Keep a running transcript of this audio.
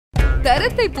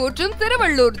தரத்தை போற்றும்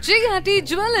Tiruvallur GRT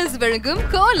jewellers வழங்கும்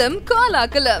கோலம்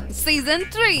கோலாகலம் சீசன்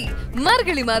 3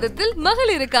 மார்கழி மாதத்தில்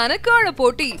மகளிருக்கான கோல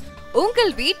போட்டி.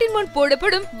 உங்கள் வீட்டின் முன்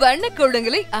போடப்படும் வண்ண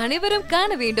கோலங்களை அனைவரும் காண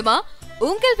வேண்டுமா?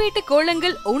 உங்கள் வீட்டு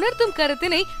கோலங்கள் உணர்த்தும்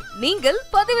கருத்தினை நீங்கள்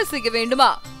பதிவு செய்ய வேண்டுமா?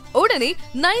 உடனே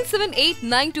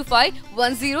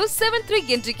 9789251073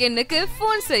 என்ற எண்ணுக்கு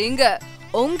போன் செய்யுங்க.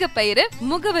 உங்க பெயரை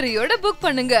முகவரியோட புக்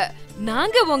பண்ணுங்க.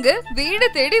 நாங்க உங்க வீடு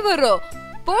தேடி வர்றோம்.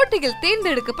 போட்டியில்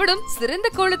தேர்ந்தெடுக்கப்படும் சிறந்த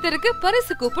கோலத்திற்கு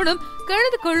பரிசு கூப்பனும்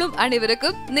கலந்து கொள்ளும்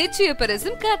அனைவருக்கும் நிச்சய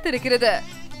பரிசும் காத்திருக்கிறது.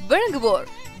 வழங்குவோர்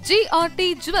GRT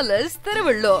jewellers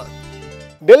Tiruvallur.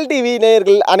 Del TV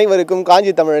நேயர்கள் அனைவருக்கும்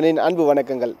காஞ்சி தமிழனின் அன்பு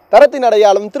வணக்கங்கள். தரத்தின்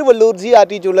அடையாளம் திருவள்ளூர்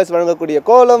GRT ஜுவல்லர்ஸ் வழங்கக்கூடிய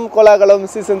கோலம் கோலாகலம்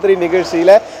சீசன் 3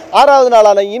 நிகழ்ச்சியில் 6வது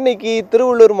நாளான இன்னைக்கு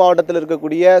திருவள்ளூர் மாவட்டத்தில்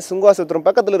இருக்கக்கூடிய சுங்குவாசத்திரம்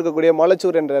பக்கத்தில் இருக்கக்கூடிய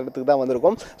மலச்சூர் என்ற இடத்துக்கு தான்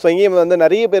வந்திருக்கோம். ஸோ இங்கேயும்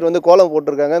நிறைய பேர் கோலம்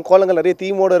போட்டிருக்காங்க. கோலங்கள் நிறைய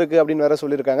தீமோடு இருக்குது அப்படின்னு வேற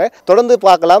சொல்லியிருக்காங்க. தொடர்ந்து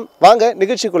பார்க்கலாம், வாங்க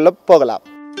நிகழ்ச்சிக்குள்ளே போகலாம்.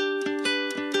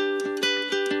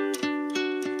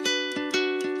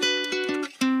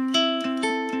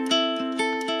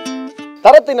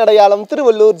 தரத்தின் அடையாளம்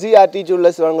திருவள்ளூர் GRT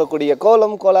ஜுவல்லர்ஸ் வழங்கக்கூடிய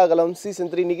கோலம் கோலாகலம் சீசன்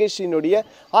 3 நிகழ்ச்சியினுடைய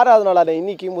 6வது நாளான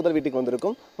இன்னைக்கு முதல் வீட்டுக்கு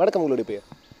வந்திருக்கும். வணக்கம், உங்களுடைய பெயர்?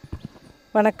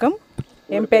 வணக்கம்,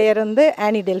 என் பெயர்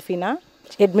ஆனி Delphina,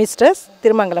 head mistress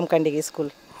Thirumangalam Kandigai school.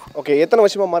 Okay, எத்தனை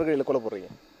வருஷமாக மார்கழியில் கோலம் போடுறீங்க?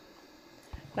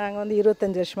 நாங்கள்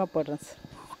 25 வருஷமாக போடுறோம் சார்.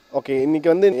 ஓகே, இன்றைக்கி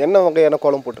என்ன வகையான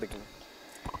கோலம் போட்டிருக்கீங்க?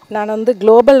 நான்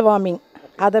குளோபல் வார்மிங்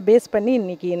அதை பேஸ் பண்ணி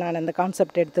இன்றைக்கி நான் அந்த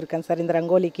கான்செப்ட் எடுத்திருக்கேன் சார். இந்த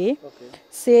ரங்கோலிக்கு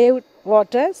சேவ்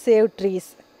வாட்டர் சேவ் ட்ரீஸ்.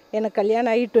 எனக்கு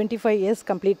கல்யாணம் ஆகி 25 இயர்ஸ்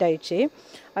கம்ப்ளீட் ஆகிடுச்சு.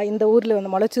 இந்த ஊரில்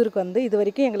மொளச்சூருக்கு இது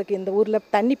வரைக்கும் எங்களுக்கு இந்த ஊரில்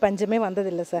தண்ணி பஞ்சமே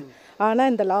வந்ததில்லை சார். ஆனால்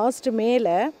இந்த லாஸ்ட் மேல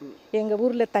எங்கள்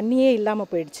ஊரில் தண்ணியே இல்லாமல்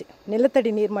போயிடுச்சு.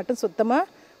 நிலத்தடி நீர் மட்டும் சுத்தமாக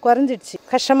குறைஞ்சிடுச்சு.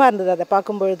 கஷ்டமாக இருந்தது அதை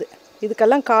பார்க்கும்பொழுது.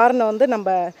 இதுக்கெல்லாம் காரணம் நம்ம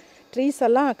ட்ரீஸ்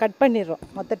எல்லாம் கட் பண்ணிடுறோம்.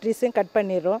 மொத்த ட்ரீஸையும் கட்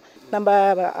பண்ணிடுறோம். நம்ம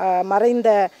மறைந்த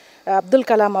அப்துல்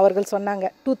கலாம் அவர்கள் சொன்னாங்க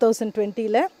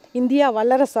 2020 இந்தியா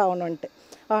வல்லரசு ஆகணுன்ட்டு.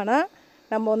 ஆனால்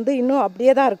நம்ம இன்னும்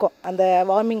அப்படியே தான் இருக்கோம். அந்த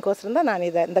வார்மிங்கோசரம் தான் நான்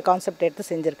இந்த கான்செப்ட் எடுத்து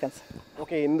செஞ்சுருக்கேன் சார்.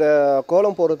 ஓகே, இந்த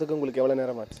கோலம் போடுறதுக்கு உங்களுக்கு எவ்வளோ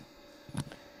நேரம் ஆச்சு?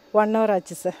 1 hour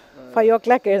ஆச்சு சார். 5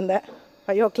 o'clock எழுந்தேன்.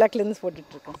 5 o'clockலேருந்து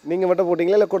போட்டுட்ருக்கேன். நீங்கள் மட்டும்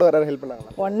போட்டிங்களா இல்லை கூட வேறு ஹெல்ப்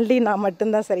பண்ணாங்களா? ஒன்லி நான்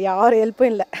மட்டும்தான் சார், யாரும்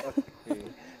ஹெல்ப்பும் இல்லை.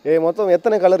 மொத்தம்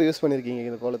எத்தனை கலர் யூஸ் பண்ணியிருக்கீங்க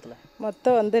இந்த கோலத்தில்?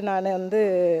 மொத்தம் நான்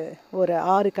ஒரு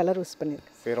 6 கலர் யூஸ்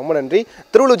பண்ணியிருக்கேன். சரி, ரொம்ப நன்றி.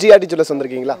 திருவள்ளூர் GRT ஜுவல்லர்ஸ்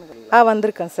வந்திருக்கீங்களா?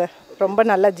 வந்திருக்கேன் சார். ரொம்ப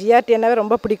நல்லா GRT என்னவே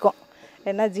ரொம்ப பிடிக்கும்.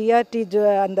 ஏன்னா GRT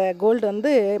அந்த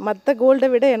கோல்டு மற்ற கோல்டை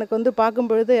விட எனக்கு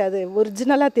பார்க்கும்பொழுது அது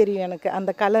ஒரிஜினலாக தெரியும். எனக்கு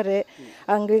அந்த கலரு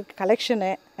அங்கே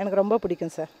கலெக்ஷனு எனக்கு ரொம்ப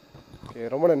பிடிக்கும் சார். ஓகே,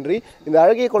 ரொம்ப நன்றி. இந்த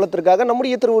அழகிய கோலத்திற்காக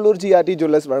நம்முடைய திருவள்ளூர் GRT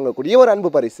ஜுவல்லர்ஸ் வழங்கக்கூடிய ஒரு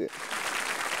அன்பு பரிசு.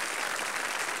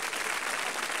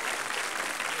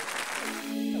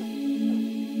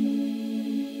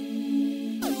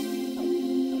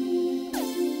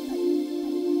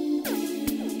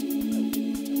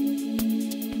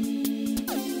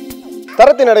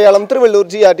 தரத்தின் அடையாளம் திருவள்ளூர்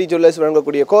GRT ஜுவல்லர்ஸ்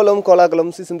வழங்கக்கூடிய கோலம்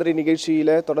கோலாகலம் சீசன் 3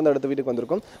 நிகழ்ச்சியில் தொடர்ந்து அடுத்த வீட்டுக்கு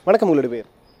வந்திருக்கோம். வணக்கம், உங்களுடைய பேர்?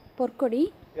 பொற்கொடி.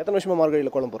 எத்தனை வருஷமாக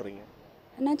மார்கழியில் கோலம் போடுறீங்க?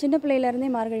 நான் சின்ன பிள்ளையிலேருந்தே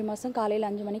மார்கழி மாதம் காலையில்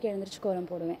 5 மணிக்கு எழுந்திரிச்சு கோலம்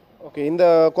போடுவேன். ஓகே, இந்த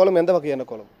கோலம் எந்த வகையான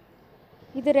கோலம்?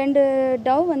 இது 2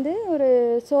 டவ் ஒரு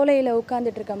சோலையில்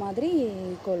உட்காந்துட்டு இருக்க மாதிரி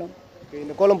கோலம்.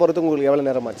 இந்த கோலம் போடுறதுக்கு உங்களுக்கு எவ்வளோ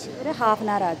நேரம் ஆச்சு? ஒரு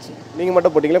 1/2 hour ஆச்சு. நீங்கள்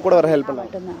மட்டும் போட்டிங்களா, கூட வர ஹெல்ப்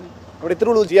பண்ணலாம்? மட்டும்தான். அப்படி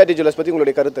திருவள்ளூர் GRT ஜுவல்லர்ஸ் பற்றி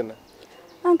உங்களுடைய கருத்து என்ன?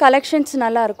 கலெக்ஷன்ஸ்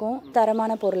நல்லா இருக்கும்,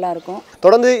 தரமான பொருளாக இருக்கும்.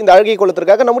 தொடர்ந்து இந்த அழகிய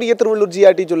கோலத்திற்காக நம்முடைய திருவள்ளூர்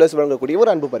GRT ஜுவல்லர்ஸ் வழங்கக்கூடிய ஒரு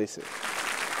அன்பு பரிசு.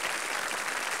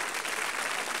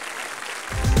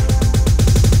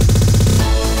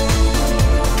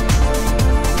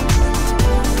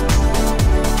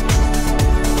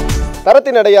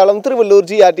 தரத்தின் அடையாளம் திருவள்ளூர்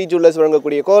GRT ஜுவல்லர்ஸ்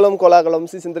வழங்கக்கூடிய கோலம் கோலாகலம்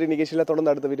சீசன் 3 நிகழ்ச்சியில்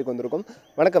தொடர்ந்து அடுத்த வீட்டுக்கு வந்திருக்கும்.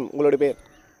 வணக்கம், உங்களுடைய பேர்?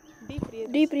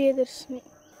 டி பிரியதர்ஷினி.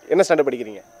 என்ன ஸ்டாண்டர்ட்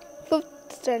படிக்கிறீங்க?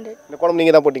 5th standard. இந்த கோலம்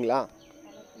நீங்கள் தான் போட்டிங்களா?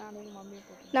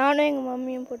 நானும் எங்கள்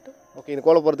மம்மியும் போட்டோம். ஓகே, இந்த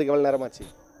கோலம் போகிறதுக்கு எவ்வளோ நேரம் ஆச்சு?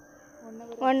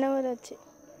 1 hour ஆச்சு.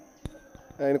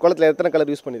 இந்த கோலத்தில் எத்தனை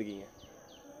கலர் யூஸ் பண்ணியிருக்கீங்க?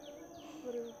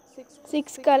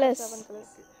 6 colors.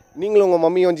 நீங்களும் உங்கள்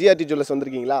மம்மியும் GRT ஜுவல்லர்ஸ்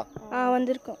வந்திருக்கீங்களா?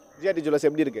 வந்திருக்கோம். GRT ஜுவல்லர்ஸ்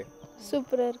எப்படி இருக்கு?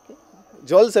 சூப்பராக இருக்கு.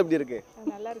 ஜுவல்ஸ் எப்படி இருக்கு?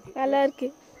 நல்லா இருக்கு.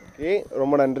 ஓகே,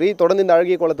 ரொம்ப நன்றி. தொடர்ந்து இந்த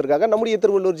அழகிய கோலத்திற்காக நம்முடைய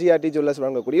திருவள்ளூர் GRT ஜுவல்லர்ஸ்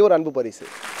வழங்கக்கூடிய ஒரு அன்பு பரிசு.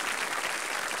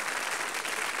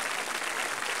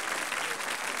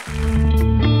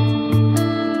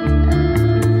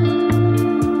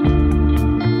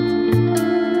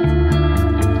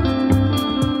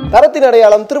 தரத்தின்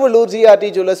அடையாளம் திருவள்ளூர் GRT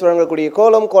ஜுவல்லர்ஸ் வழங்கக்கூடிய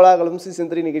கோலம் கோலாகலம் சீசன்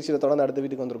 3 நிகழ்ச்சியில் தொடர்ந்து அடுத்த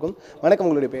வீட்டுக்கு வந்திருக்கும். வணக்கம்,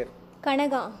 உங்களுடைய பேர்?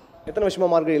 கனகா. எத்தனை வருஷமாக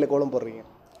மார்கழியில் கோலம் போடுறீங்க?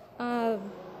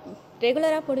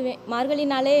 ரெகுலராக போடுவேன்.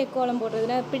 மார்கழினாலே கோலம்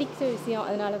போடுறதுனா பிடிச்ச விஷயம்,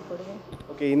 அதனால போடுவேன்.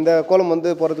 ஓகே, இந்த கோலம்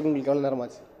போடுறதுக்கு உங்களுக்கு எவ்வளோ நேரம்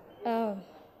ஆச்சு?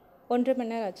 1.5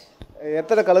 மணி நேரம் ஆச்சு.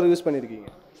 எத்தனை கலர் யூஸ் பண்ணியிருக்கீங்க?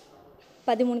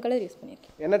 13 கலர் யூஸ்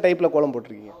பண்ணியிருக்கேன். என்ன டைப்பில் கோலம்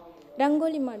போட்டிருக்கீங்க?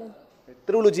 Rangoli model.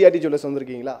 Tiruvallur GRT jewellers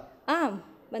வந்திருக்கீங்களா?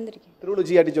 வந்திருக்கேன். திருவள்ளூர்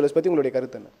GRT ஜுவல்லர்ஸ் பற்றி உங்களுடைய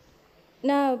கருத்து என்ன?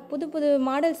 நான் புது புது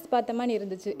மாடல்ஸ் பார்த்த மாதிரி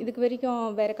இருந்துச்சு. இதுக்கு வரைக்கும்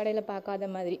வேறு கடையில் பார்க்காத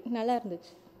மாதிரி நல்லா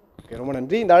இருந்துச்சு. ஓகே, ரொம்ப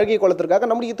நன்றி. இந்த அழகிய கோலத்திற்காக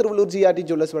நம்முடைய திருவள்ளூர் GRT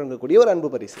ஜுவல்லர்ஸ் வழங்கக்கூடிய ஒரு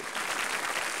அன்பு பரிசு.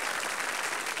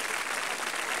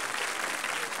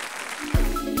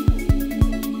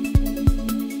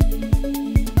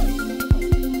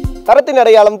 தரத்தின்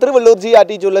அடையாளம் திருவள்ளூர்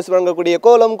GRT ஜுவல்லர்ஸ் வழங்கக்கூடிய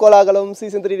கோலம் கோலாகலம்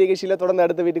சீசன் 3 நிகழ்ச்சியில் தொடர்ந்து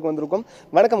அடுத்த வீட்டுக்கு வந்திருக்கோம்.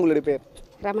 வணக்கம், உங்களுடைய பேர்?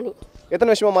 ரமணி. எத்தனை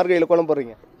வருஷமா மார்கழியில் கோலம்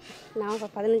போடுறீங்க? நான்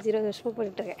 15-20 வருஷமாக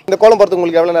போட்டுருக்கேன். இந்த கோலம் போடுறதுக்கு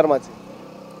உங்களுக்கு எவ்வளோ நேரமாச்சு?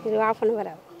 இது ½ அன்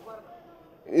ஹவர் ஆகும்.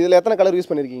 இதில் எத்தனை கலர் யூஸ்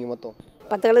பண்ணியிருக்கீங்க மொத்தம்?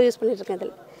 10 கலர் யூஸ் பண்ணிட்டுருக்கேன்.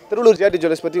 இதில் திருவள்ளூர் GRT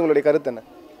ஜுவல்லர்ஸ் பற்றி உங்களுடைய கருத்து என்ன?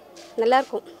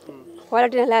 நல்லாயிருக்கும்,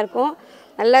 குவாலிட்டி நல்லாயிருக்கும்.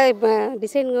 நல்லா இப்போ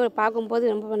டிசைனுங்க பார்க்கும்போது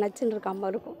ரொம்ப நச்சுன்னு இருக்காமல்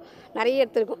இருக்கும். நிறைய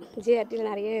எடுத்துருக்கோம், GRTயில்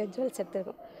நிறைய ஜுவல்ஸ்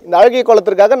எடுத்துருக்கோம். இந்த அழகிய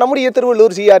கோலத்திற்காக நம்முடைய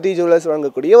திருவள்ளூர் GRT ஜுவல்லர்ஸ்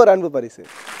வழங்கக்கூடிய ஒரு அன்பு பரிசு.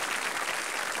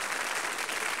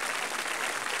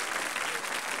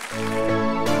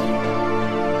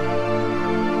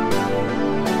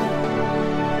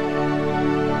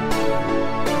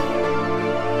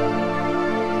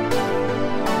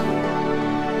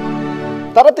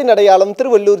 தரத்தின் அடையாளம்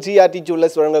திருவள்ளூர் GRT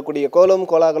ஜுவல்லர்ஸ் வழங்கக்கூடிய கோலம்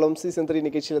கோலாகலம் சீசன் 3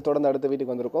 நிகழ்ச்சியில் தொடர்ந்து அடுத்த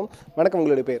வீட்டுக்கு வந்திருக்கோம். வணக்கம்,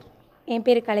 உங்களுடைய பேர்? என்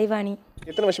பேர் கலைவாணி.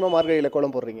 எத்தனை வருஷமா மார்கழியில்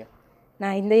கோலம் போடுறீங்க?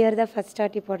 நான் இந்த இயர் தான் ஃபஸ்ட்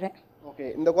ஸ்டார்டி போடுறேன். ஓகே,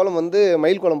 இந்த கோலம்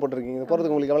மயில் கோலம் போட்டிருக்கீங்க. இது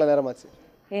போகிறதுக்கு உங்களுக்கு எவ்வளோ நேரமாச்சு?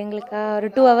 எங்களுக்கு ஒரு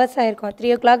 2 ஹவர்ஸ் ஆயிருக்கும்.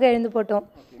 3 o'clock எழுந்து போட்டோம்.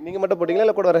 நீங்கள் மட்டும் போட்டிங்களா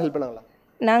இல்லை கூட வர ஹெல்ப் பண்ணாங்களா?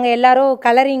 நாங்கள் எல்லாரும்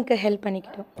கலரிங்க்கு ஹெல்ப்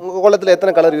பண்ணிக்கிட்டோம். உங்கள் கோலத்தில்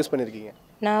எத்தனை கலர் யூஸ் பண்ணியிருக்கீங்க?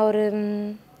 நான் ஒரு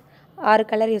 6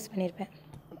 கலர் யூஸ் பண்ணியிருப்பேன்.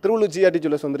 திருவள்ளூர் GRT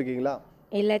ஜுவல்லர்ஸ் வந்திருக்கீங்களா?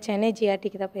 இல்லை, சென்னை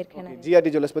GRTக்கு தான் போயிருக்கேன் நான். GRT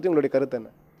ஜுவல்லர்ஸ் பற்றி உங்களுடைய கருத்து என்ன?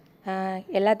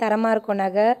 எல்லா தரமாக இருக்கும்.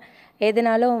 நகை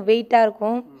எதுனாலும் வெயிட்டாக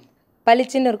இருக்கும்,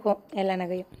 பளிச்சுன்னு இருக்கும் எல்லா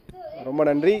நகையும். ரொம்ப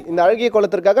நன்றி. இந்த அழகிய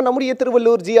கோலத்திற்காக நம்முடைய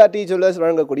திருவள்ளூர் GRT ஜுவல்லர்ஸ்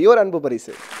வழங்கக்கூடிய ஒரு அன்பு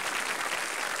பரிசு.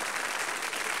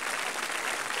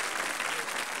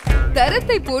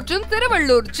 தரத்தை போற்றும்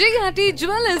திருவள்ளூர் GRT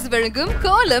ஜுவல்லர்ஸ் வழங்கும்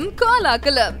கோலம்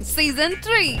கோலாகலம் சீசன்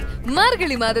 3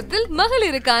 மார்கழி மாதத்தில்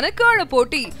மகளிருக்கான கோல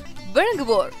போட்டி.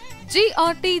 வழங்குவோர்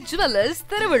GRT ஜுவல்லர்ஸ்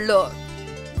திருவள்ளூர்.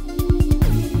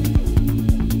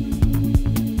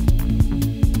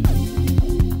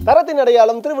 தரத்தின்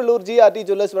அடையாளம் திருவள்ளூர் GRT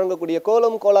ஜுவல்லர்ஸ் வழங்கக்கூடிய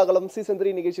கோலம் கோலாகலம் சீசன்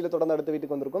 3 நிகழ்ச்சியில் தொடர்ந்து அடுத்த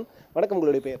வீட்டுக்கு வந்திருக்கும். வணக்கம்,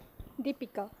 உங்களுடைய பேர்?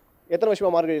 தீபிகா. எத்தனை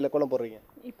வருஷமா மார்கழியில் கோலம் போடுறீங்க?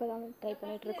 இப்போ தான் ட்ரை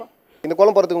பண்ணிட்டு இருக்கோம். இந்த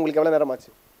கோலம் போடுறதுக்கு உங்களுக்கு எவ்வளோ நேரமாச்சு?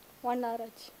 1 hour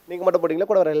ஆச்சு. நீங்கள் மட்டும் போட்டிங்களா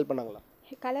கூட வர ஹெல்ப் பண்ணாங்களா?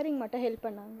 கலரிங் மட்டும் ஹெல்ப்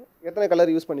பண்ணாங்க. எத்தனை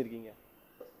கலர் யூஸ் பண்ணியிருக்கீங்க?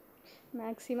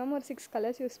 மேக்ஸிமம் ஒரு 6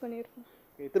 கலர்ஸ் யூஸ் பண்ணியிருக்கோம்.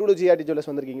 திருவள்ளூர் GRT ஜுவல்லர்ஸ்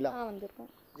வந்திருக்கீங்களா? வந்திருக்கோம்.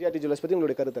 GRT ஜுவல்லர்ஸ் பற்றி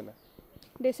உங்களுடைய கருத்து என்ன?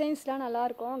 டிசைன்ஸ்லாம்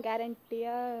நல்லாயிருக்கும்,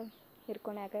 கேரண்டியாக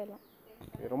இருக்கும் நகையெல்லாம்.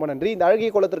 ரொம்ப நன்றி. இந்த அழகிய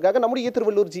கோலத்திற்காக நம்முடைய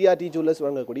திருவள்ளூர் GRT ஜுவல்லர்ஸ்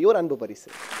வழங்கக்கூடிய ஒரு அன்பு பரிசு.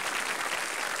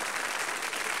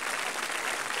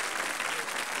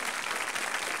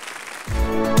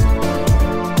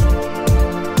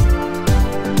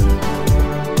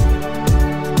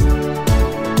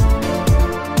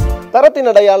 தரத்தின்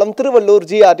அடையாளம் திருவள்ளூர்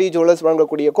GRT ஜுவல்லர்ஸ்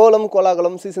வழங்கக்கூடிய கோலம்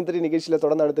கோலாகலம் சீசன் 3 நிகழ்ச்சியில்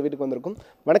தொடர்ந்து அடுத்த வீட்டுக்கு வந்திருக்கும்.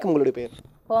 வணக்கம், உங்களுடைய பேர்?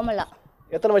 கோமலா.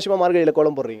 எத்தனை வருஷமா மார்கழியில்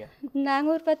கோலம் போடுறீங்க?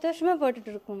 நாங்கள் ஒரு 10 வருஷமாக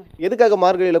போட்டுட்டு இருக்கோம். எதுக்காக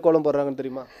மார்கழியில் கோலம் போடுறாங்கன்னு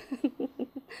தெரியுமா?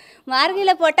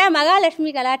 மார்கழியில் போட்டால்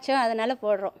மகாலட்சுமி கலாட்சம், அதனால்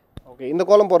போடுறோம். ஓகே, இந்த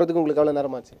கோலம் போடுறதுக்கு உங்களுக்கு எவ்வளோ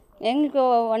நேரமாச்சு? எங்களுக்கு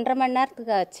 1.5 மணி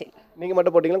நேரத்துக்கு ஆச்சு. நீங்கள்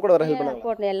மட்டும் போட்டிங்களா கூட வர ஹெல்ப் பண்ணாங்க?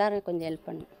 போட்டு எல்லாரும் கொஞ்சம் ஹெல்ப்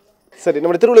பண்ணு. சரி,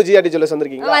 நம்ம திருவள்ளூர் GRT ஜுவல்லர்ஸ்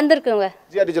வந்திருக்கீங்க. வந்திருக்குங்க.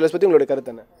 GRT ஜுவல்லர்ஸ் பற்றி உங்களுடைய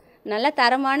கருத்து என்ன? நல்ல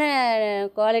தரமான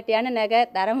குவாலிட்டியான நகை,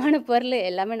 தரமான பொருள்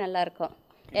எல்லாமே நல்லாயிருக்கும்.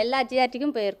 எல்லா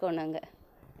GRTக்கும் போயிருக்கோம் நாங்கள்.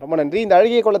 ரொம்ப நன்றி. இந்த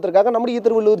அழகிய கோலத்திற்காக நம்முடைய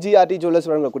திருவள்ளூர் GRT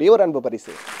ஜுவல்லர்ஸ் வழங்கக்கூடிய ஒரு அன்பு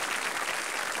பரிசு.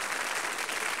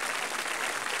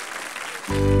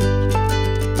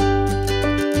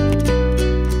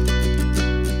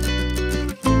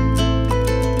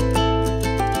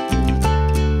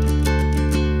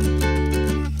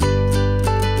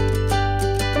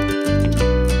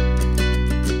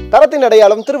 தரத்தின்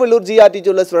அடையாளம் திருவள்ளூர் GRT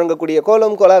ஜுவல்லர்ஸ் வழங்கக்கூடிய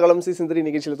கோலம் கோலாகலம் சீசன் 3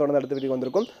 நிகழ்ச்சியில் தொடர்ந்து அடுத்த வீட்டுக்கு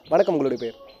வந்திருக்கும். வணக்கம், உங்களுடைய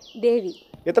பேர்? தேவி.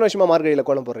 எத்தனை வருஷமா மார்கழியில்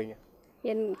கோலம் போடுறீங்க?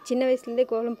 என் சின்ன வயசுலேருந்தே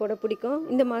கோலம் போட பிடிக்கும்.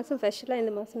 இந்த மாதம் ஸ்பெஷலாக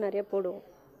இந்த மாதம் நிறைய போடுவோம்.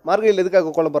 மார்கழியில்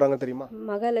எதுக்காக கோலம் போடுறாங்க தெரியுமா?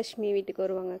 மகாலட்சுமி வீட்டுக்கு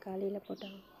வருவாங்க, காலையில்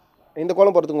போட்டாங்க. இந்த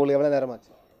கோலம் போடுறதுக்கு உங்களுக்கு எவ்வளோ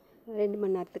நேரமாச்சு? 2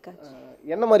 மணி நேரத்துக்கு ஆச்சு.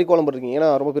 என்ன மாதிரி கோலம் போட்டிருக்கீங்க? ஏன்னா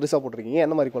ரொம்ப பெருசாக போட்டிருக்கீங்க.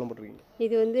 என்ன மாதிரி கோலம் போட்டிருக்கீங்க?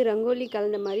 இது வந்து ரங்கோலி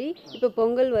கலந்த மாதிரி. இப்போ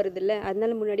பொங்கல் வருதுல்ல,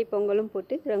 அதனால முன்னாடி பொங்கலும்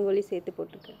போட்டு ரங்கோலி சேர்த்து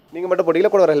போட்டிருக்கேன். நீங்கள் மட்டும்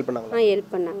போட்டிங்களா கூட வர ஹெல்ப் பண்ணாங்களா?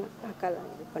 ஹெல்ப் பண்ணாங்க, அக்காலாம்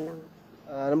ஹெல்ப் பண்ணாங்க.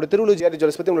 நம்ம திருவள்ளூர் GRT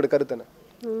ஜுவல்லர்ஸ் பற்றி உங்களுடைய கருத்து என்ன?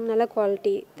 நல்ல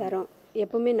குவாலிட்டி தரம்,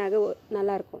 எப்போவுமே நகை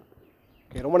நல்லாயிருக்கும்.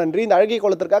 ரொம்ப நன்றி. இந்த அழகிய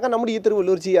கோலத்திற்காக நம்முடைய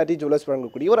திருவள்ளூர் GRT ஜுவல்லர்ஸ்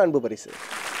வழங்கக்கூடிய ஒரு அன்பு பரிசு.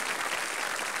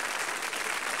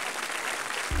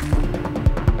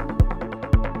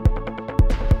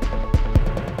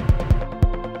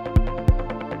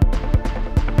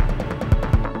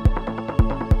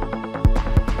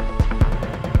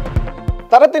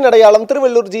 தரத்தின் அடையாளம்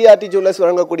திருவள்ளூர் GRT ஜுவல்லர்ஸ்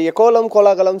வழங்கக்கூடிய கோலம்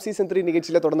கோலாகலம் சீசன் 3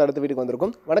 நிகழ்ச்சியில் தொடர்ந்து அடுத்த வீட்டுக்கு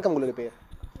வந்திருக்கும். வணக்கம், உங்களுடைய பேர்?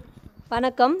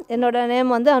 வணக்கம், என்னோட நேம்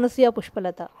வந்து அனுசுயா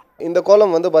புஷ்பலதா. இந்த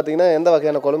கோலம் வந்து பார்த்தீங்கன்னா எந்த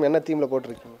வகையான கோலம், என்ன தீமில்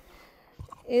போட்டிருக்கீங்க?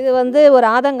 இது வந்து ஒரு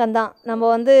ஆதங்கம் தான். நம்ம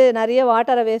வந்து நிறைய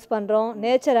வாட்டரை வேஸ்ட் பண்ணுறோம்,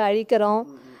 நேச்சரை அழிக்கிறோம்.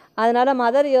 அதனால்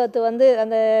மதர் எர்த் வந்து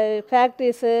அந்த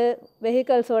ஃபேக்ட்ரிஸு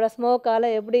வெஹிக்கல்ஸோட ஸ்மோக்கால்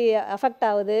எப்படி அஃபெக்ட்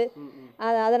ஆகுது,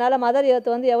 அதனால் மதர்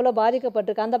எர்த் வந்து எவ்வளோ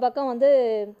பாதிக்கப்பட்டிருக்கு. அந்த பக்கம் வந்து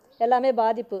எல்லாமே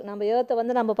பாதிப்பு, நம்ம எர்த்தை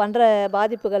வந்து நம்ம பண்ணுற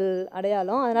பாதிப்புகள்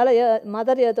அடையாளம். அதனால்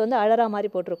மதர் எர்த் வந்து அழறா மாதிரி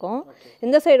போட்டிருக்கோம்.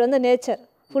 இந்த சைடு வந்து நேச்சர்,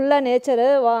 ஃபுல்லாக நேச்சரு,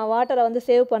 வாட்டரை வந்து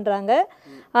சேவ் பண்ணுறாங்க.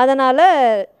 அதனால்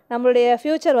நம்மளுடைய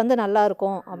ஃப்யூச்சர் வந்து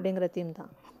நல்லாயிருக்கும் அப்படிங்கிற தீம்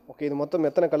தான். ஓகே, இது மொத்தம்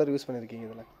எத்தனை கலர் யூஸ் பண்ணியிருக்கீங்க?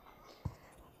 இதில்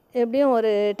எப்படியும்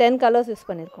ஒரு 10 கலர்ஸ் யூஸ்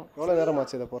பண்ணியிருக்கோம். எவ்வளோ நேரம்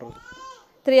ஆச்சு இதை போடுறது?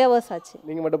 3 hours ஆச்சு.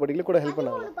 நீங்கள் மட்டும் படிக்கல, கூட ஹெல்ப்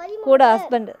பண்ணாங்க? கூட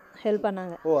ஹஸ்பண்ட் ஹெல்ப்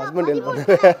பண்ணாங்க. ஓ, ஹஸ்பண்ட் ஹெல்ப்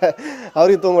பண்ணாரு.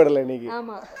 அவரையும் தூங்க விடலை இன்னைக்கு.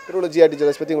 ஆமாம். திருவள்ளூர் GRT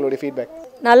ஜுவல்லர்ஸ் பற்றி உங்களுடைய ஃபீட்பேக்?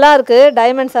 நல்லா இருக்குது,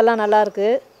 டைமண்ட்ஸ் எல்லாம் நல்லா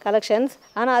இருக்குது கலெக்ஷன்ஸ்.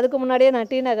 ஆனால் அதுக்கு முன்னாடியே நான்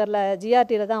டி நகரில்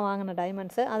GRTயில் தான் வாங்கினேன்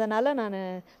டைமண்ட்ஸு. அதனால் நான்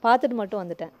பார்த்துட்டு மட்டும்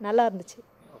வந்துட்டேன். நல்லா இருந்துச்சு.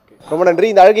 ரொம்ப நன்றி.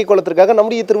 இந்த அழகிய கோலத்திற்காக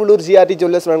நம்முடைய திருவள்ளூர் GRT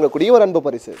ஜுவல்லர்ஸ் வழங்கக்கூடிய ஒரு அன்பு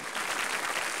பரிசு.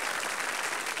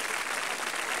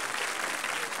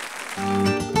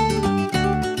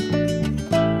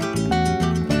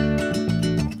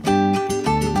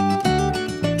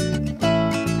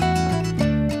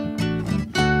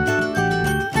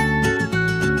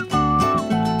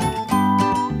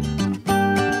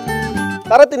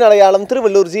 தரத்தின் அடையாளம்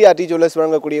திருவள்ளூர் GRT ஜுவல்லர்ஸ்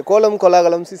வழங்கக்கூடிய கோலம்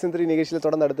கோலாகலம் சீசன் 3 நிகழ்ச்சியில்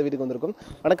தொடர்ந்து அடுத்த வீட்டுக்கு வந்திருக்கும்.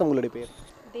 வணக்கம், உங்களுடைய பேர்?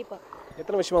 தீபா.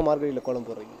 எத்தனை வருஷமாக மார்கழியில் கோலம்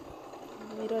போடுறீங்க?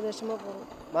 20 வருஷமாக போகிறோம்.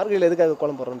 மார்கழியில் எதுக்காக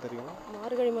கோலம் போடுறோன்னு தெரியும்?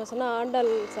 மார்கழி மாதம்னா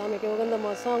ஆண்டாள் சாமிக்கு உகந்த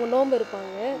மாதம். அவங்க நோன்பு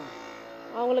இருப்பாங்க,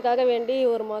 அவங்களுக்காக வேண்டி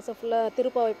ஒரு மாதம் ஃபுல்லாக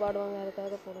திருப்பாவை பாடுவாங்க,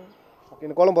 அதுக்காக போடுவோம். ஓகே,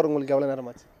 இந்த கோலம் போடுற உங்களுக்கு எவ்வளோ நேரம்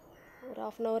ஆச்சு? ஒரு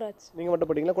 1/2 hour ஆச்சு. நீங்கள்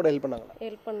மட்டும் படிங்களா, கூட ஹெல்ப் பண்ணாங்களா?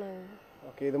 ஹெல்ப் பண்ணாங்க.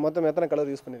 ஓகே, இது மொத்தம் எத்தனை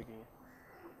கலர் யூஸ் பண்ணியிருக்கீங்க?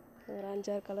 ஒரு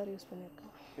 5-6 கலர் யூஸ் பண்ணியிருக்கேன்.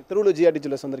 திருவள்ளூர் GRT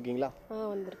ஜுவல்லர்ஸ் வந்திருக்கீங்களா?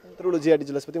 வந்திருக்கேன். திருவள்ளூர் GRT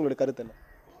ஜுவல்லர்ஸ் பற்றி உங்களுடைய கருத்து என்ன?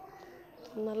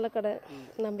 நல்ல கடை,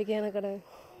 நம்பிக்கையான கடை.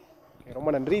 ரொம்ப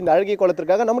நன்றி. இந்த அழகிய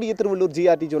கோலத்திற்காக நம்முடைய திருவள்ளூர்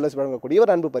GRT ஜுவல்லர்ஸ் வழங்கக்கூடிய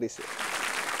ஒரு அன்பு பரிசு.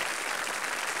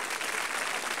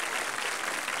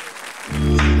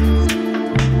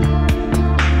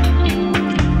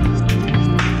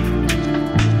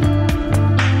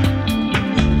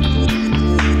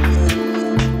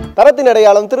 தரத்தின்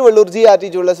அடையாளம் திருவள்ளூர் GRT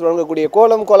ஜுவல்லர்ஸ் வழங்கக்கூடிய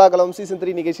கோலம் கோலாகலம் சீசன்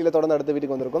 3 நிகழ்ச்சியில் தொடர்ந்து அடுத்த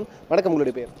வீட்டுக்கு வந்திருக்கும். வணக்கம்,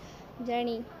 உங்களுடைய பேர்?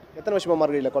 ஜர்னி. எத்தனை வருஷமாக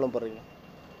மார்கழியில் கோலம் போடுறீங்க?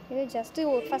 இது ஜஸ்ட்டு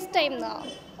ஒரு ஃபஸ்ட் டைம் தான்.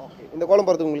 ஓகே, இந்த கோலம்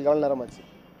போடுறதுக்கு உங்களுக்கு எவ்வளோ நேரம் ஆச்சு?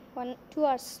 1-2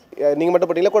 hours. நீங்கள்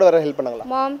மட்டும் படிங்களா, கூட வேறு ஹெல்ப் பண்ணாங்களா?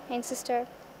 Mom and sister.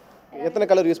 எத்தனை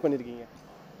கலர் யூஸ் பண்ணியிருக்கீங்க?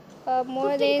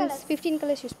 மோர் தென் 15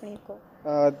 கலர்ஸ் யூஸ் பண்ணியிருக்கோம்.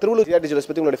 திருவள்ளூர் GRT ஜுவல்லர்ஸ்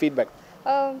பற்றி உங்களோட ஃபீட்பேக்?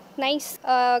 நைஸ்.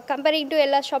 கம்பேரிங் டு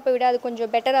எல்லா ஷாப்பை விட அது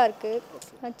கொஞ்சம் பெட்டராக இருக்குது.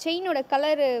 செயினோட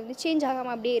கலர் சேஞ்ச்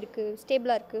ஆகாமல் அப்படியே இருக்குது,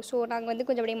 ஸ்டேபிளாக இருக்குது. ஸோ நாங்கள் வந்து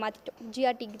கொஞ்சம் அப்படியே மாற்றிட்டோம்.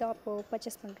 GRTக்கு தான் இப்போது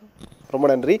பர்ச்சேஸ் பண்ணுறோம். ரொம்ப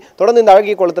நன்றி. தொடர்ந்து இந்த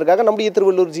அழகிய கோலத்திற்காக நம்முடைய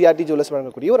திருவள்ளூர் GRT ஜுவல்லர்ஸ்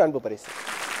வழங்கக்கூடிய ஒரு அன்பு பரிசு.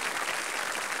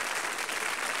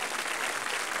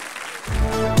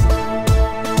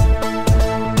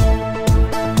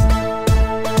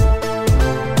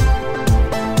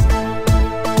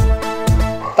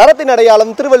 தரத்தின்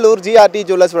அடையாளம் திருவள்ளூர் GRT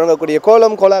ஜுவல்லர்ஸ் வழங்கக்கூடிய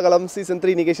கோலம் கோலாகலம் சீசன்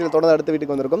 3 நிகழ்ச்சியில் தொடர்ந்து அடுத்த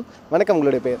வீட்டுக்கு வந்திருக்கும். வணக்கம்,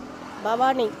 உங்களுடைய பேர்?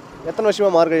 பவானி. எத்தனை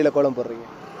வருஷமாக மார்கழியில் கோலம் போடுறீங்க?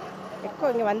 எப்போ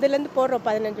இங்கே வந்ததுலேருந்து போடுறோம்,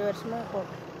 15 வருஷமாக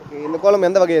போடுறோம். ஓகே, இந்த கோலம்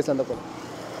எந்த வகையை சேர்ந்த கோலம்?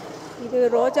 இது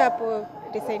ரோஜா பூ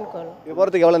டிசைன் கோலம். இது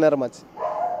போகிறதுக்கு எவ்வளோ நேரம் ஆச்சு?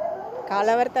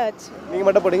 கலவர் தான் ஆச்சு. நீங்கள்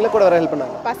மட்டும் போட்டிங்களா, கூட வேறு ஹெல்ப்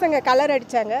பண்ணாங்க? பசங்க கலர்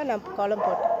அடித்தாங்க, நான் கோலம்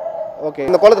போட்டேன். ஓகே,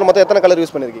 இந்த கோலத்தில் மொத்தம் எத்தனை கலர்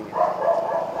யூஸ் பண்ணியிருக்கீங்க?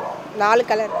 4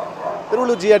 கலர்.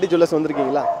 திருவள்ளூர் GRT ஜுவல்லர்ஸ்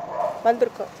வந்திருக்கீங்களா?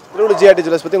 வந்திருக்கோம். திருவள்ளூர் GRT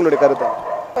ஜுவல்லர்ஸ் பற்றி உங்களுடைய கருத்து?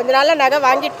 கொஞ்ச நாளாக நகை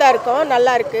வாங்கிட்டு தான் இருக்கோம்,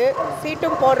 நல்லா இருக்குது.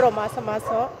 சீட்டும் போடுறோம், மாதம்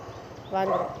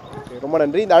வாங்குறோம். ஓகே, ரொம்ப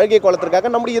நன்றி. இந்த அழகிய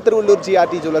கோலத்திற்காக நம்முடைய திருவள்ளூர்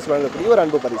GRT ஜுவல்லர்ஸ் வழங்கக்கூடிய ஒரு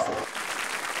அன்பு பரிசு.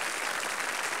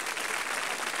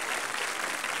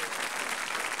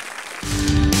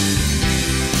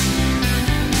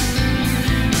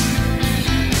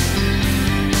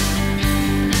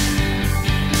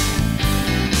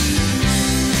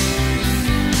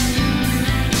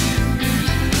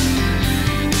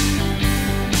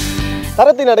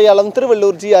 தரத்தின் அடையாளம்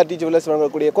திருவள்ளூர் GRT ஜுவல்லர்ஸ்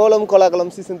வழங்கக்கூடிய கோலம்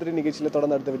கோலாகலம் சீசன் 3 நிகழ்ச்சியில்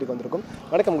தொடர்ந்து அடுத்த வீட்டுக்கு வந்திருக்கும்.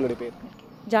 வணக்கம், உங்களுடைய பேர்?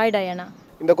 Joy Diana.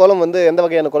 இந்த கோலம் வந்து எந்த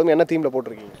வகையான கோலம், என்ன தீமில்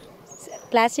போட்டிருக்கீங்க?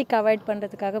 பிளாஸ்டிக் அவாய்ட்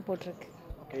பண்ணுறதுக்காக போட்டிருக்கு.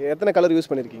 ஓகே, எத்தனை கலர் யூஸ்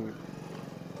பண்ணியிருக்கீங்க?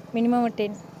 மினிமம்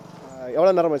 10.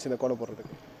 எவ்வளோ நேரம் ஆச்சு இந்த கோலம்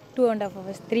போடுறதுக்கு? 2.5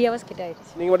 hours, 3 hours கிட்ட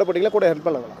ஆயிடுச்சு. நீங்கள் மட்டும் போட்டிங்களா, கூட ஹெல்ப்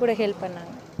பண்ணாங்களா? கூட ஹெல்ப்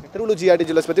பண்ணாங்க. திருவள்ளூர் GRT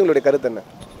ஜுவல்லர்ஸ் பற்றி உங்களுடைய கருத்து என்ன?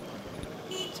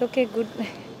 It's okay, good.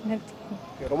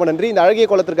 ரொம்ப நன்றி. இந்த அழகிய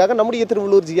கோலத்திற்காக நம்முடைய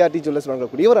திருவள்ளூர் GRT ஜுவல்லர்ஸ்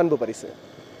வழங்கக்கூடிய ஒரு அன்பு பரிசு.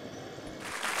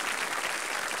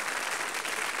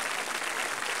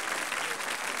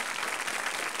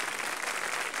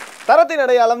 தரத்தின்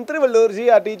அடையாளம் திருவள்ளூர்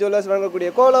GRT ஜுவல்லர்ஸ் வழங்கக்கூடிய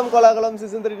கோலம் கோலாகலம்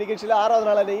சீசன் 3 நிகழ்ச்சியில் 6வது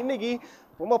நாளான இன்னைக்கு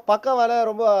ரொம்ப பக்கமான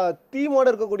ரொம்ப தீமோடு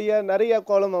இருக்கக்கூடிய நிறைய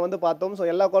கோலம் வந்து பார்த்தோம். ஸோ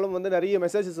எல்லா கோலம் வந்து நிறைய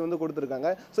மெசேஜஸ் வந்து கொடுத்துருக்காங்க.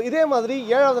 ஸோ இதே மாதிரி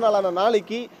 7வது நாளான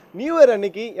நாளைக்கு நியூ இயர்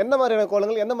அன்னைக்கு என்ன மாதிரியான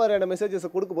கோலங்கள் என்ன மாதிரியான மெசேஜஸ்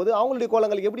கொடுக்க போது அவங்களுடைய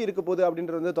கோலங்கள் எப்படி இருக்க போகுது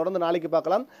அப்படின்றது வந்து தொடர்ந்து நாளைக்கு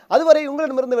பார்க்கலாம். அதுவரை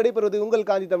உங்களிடமிருந்து விடைபெறுவது உங்கள்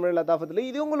காஞ்சி தமிழ் லதாஃபத்தில்.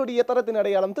 இது உங்களுடைய தரத்தின்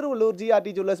அடையாளம் திருவள்ளூர்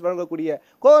GRT ஜுவல்லர்ஸ் வழங்கக்கூடிய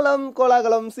கோலம்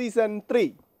கோலாகலம் சீசன் 3.